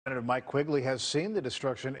Senator Mike Quigley has seen the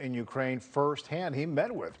destruction in Ukraine firsthand. He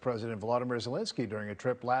met with President Volodymyr Zelensky during a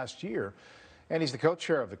trip last year, and he's the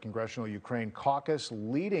co-chair of the Congressional Ukraine Caucus,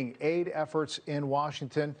 leading aid efforts in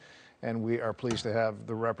Washington. And we are pleased to have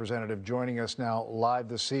the representative joining us now live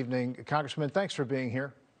this evening. Congressman, thanks for being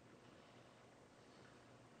here.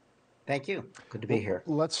 Thank you. Good to be here.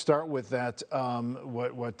 Let's start with that.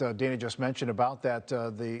 What Dana just mentioned about that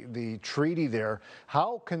the treaty there.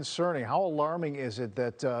 How concerning, how alarming is it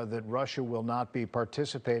that that Russia will not be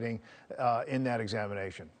participating in that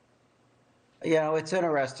examination? You know, it's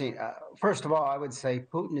interesting. First of all, I would say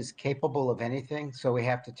Putin is capable of anything, so we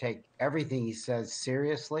have to take everything he says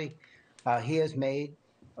seriously. He has made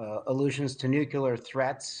allusions to nuclear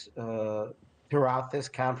threats throughout this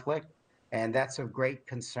conflict, and that's of great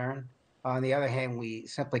concern. On the other hand, we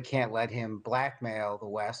simply can't let him blackmail the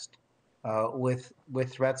West with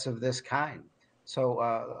threats of this kind.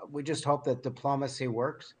 So we just hope that diplomacy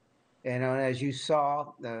works. And as you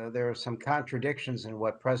saw, there are some contradictions in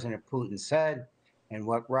what President Putin said and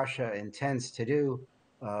what Russia intends to do.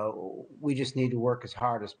 We just need to work as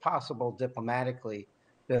hard as possible diplomatically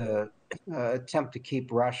to attempt to keep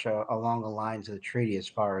Russia along the lines of the treaty as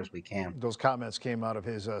far as we can. Those comments came out of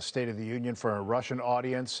his State of the Union for a Russian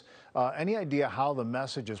audience. Any idea how the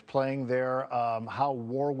message is playing there? How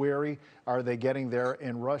war-weary are they getting there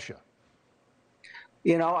in Russia?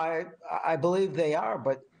 You know, I believe they are,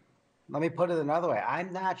 but let me put it another way.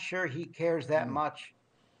 I'm not sure he cares that much,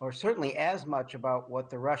 or certainly as much, about what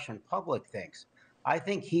the Russian public thinks. I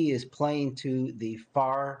think he is playing to the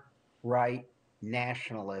far right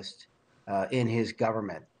nationalist in his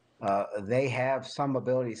government. They have some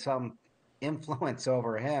ability, some influence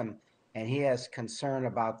over him, and he has concern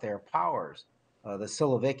about their powers, the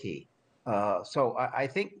Siloviki. So I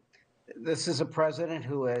think this is a president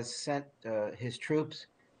who has sent his troops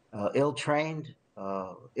ill-trained,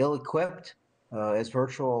 ill-equipped, as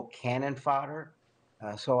virtual cannon fodder.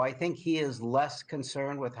 So I think he is less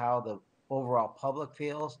concerned with how the overall public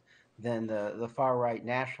feels than the far-right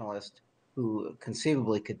nationalist who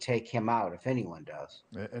conceivably could take him out if anyone does.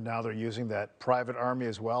 And now they're using that private army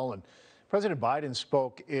as well. And President Biden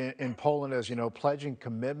spoke in Poland, as you know, pledging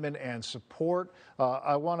commitment and support.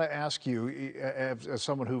 I want to ask you, as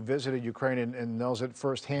someone who visited Ukraine and knows it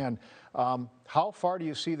firsthand, how far do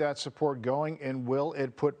you see that support going, and will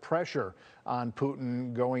it put pressure on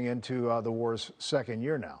Putin going into the war's second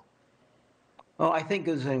year now? Well, I think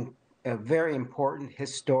it was a very important,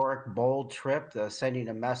 historic, bold trip, sending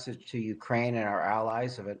a message to Ukraine and our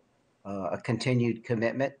allies of a continued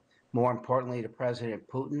commitment. More importantly, to President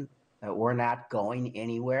Putin, we're not going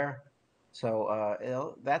anywhere. So you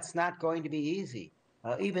know, that's not going to be easy.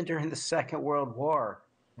 Even during the Second World War,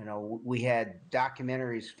 you know, we had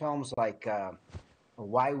documentaries, films like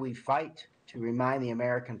Why We Fight, to remind the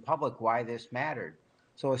American public why this mattered.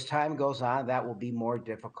 So as time goes on, that will be more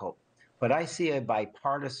difficult. But I see a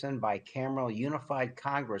bipartisan, bicameral, unified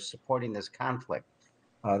Congress supporting this conflict.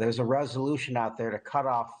 There's a resolution out there to cut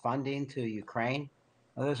off funding to Ukraine.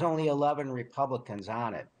 There's only 11 Republicans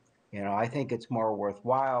on it. You know, I think it's more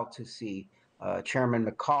worthwhile to see Chairman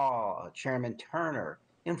McCall, Chairman Turner,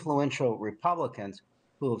 influential Republicans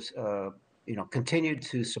who have, you know, continued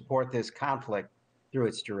to support this conflict through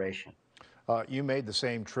its duration. You made the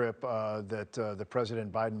same trip that the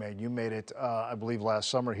President Biden made. You made it, I believe, last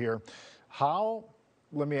summer here.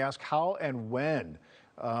 Let me ask, how and when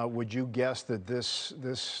would you guess that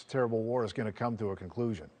this terrible war is going to come to a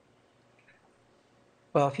conclusion?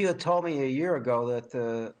 Well, if you had told me a year ago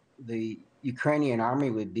that the Ukrainian army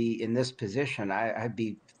would be in this position, I'd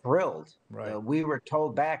be thrilled. Right. We were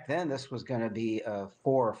told back then this was going to be a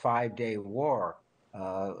 4 or 5 day war.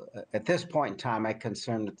 At this point in time, I'm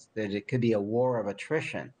concerned that it could be a war of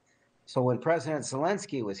attrition. So when President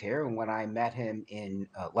Zelensky was here, and when I met him in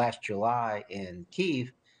last July in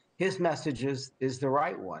Kyiv, his message is the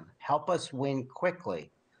right one. Help us win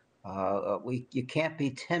quickly. You can't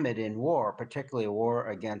be timid in war, particularly a war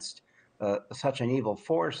against such an evil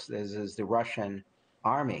force as is the Russian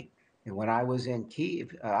army. And when I was in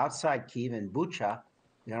Kyiv, outside Kyiv in Bucha,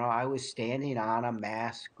 you know, I was standing on a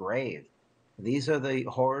mass grave. These are the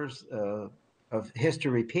horrors of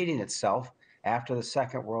history repeating itself after the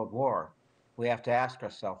Second World War. We have to ask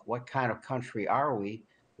ourselves, what kind of country are we?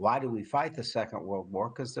 Why do we fight the Second World War?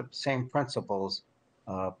 Because the same principles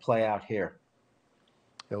play out here.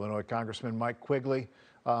 Illinois Congressman Mike Quigley,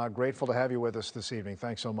 grateful to have you with us this evening.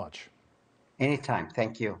 Thanks so much. Anytime.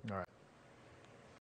 Thank you. All right.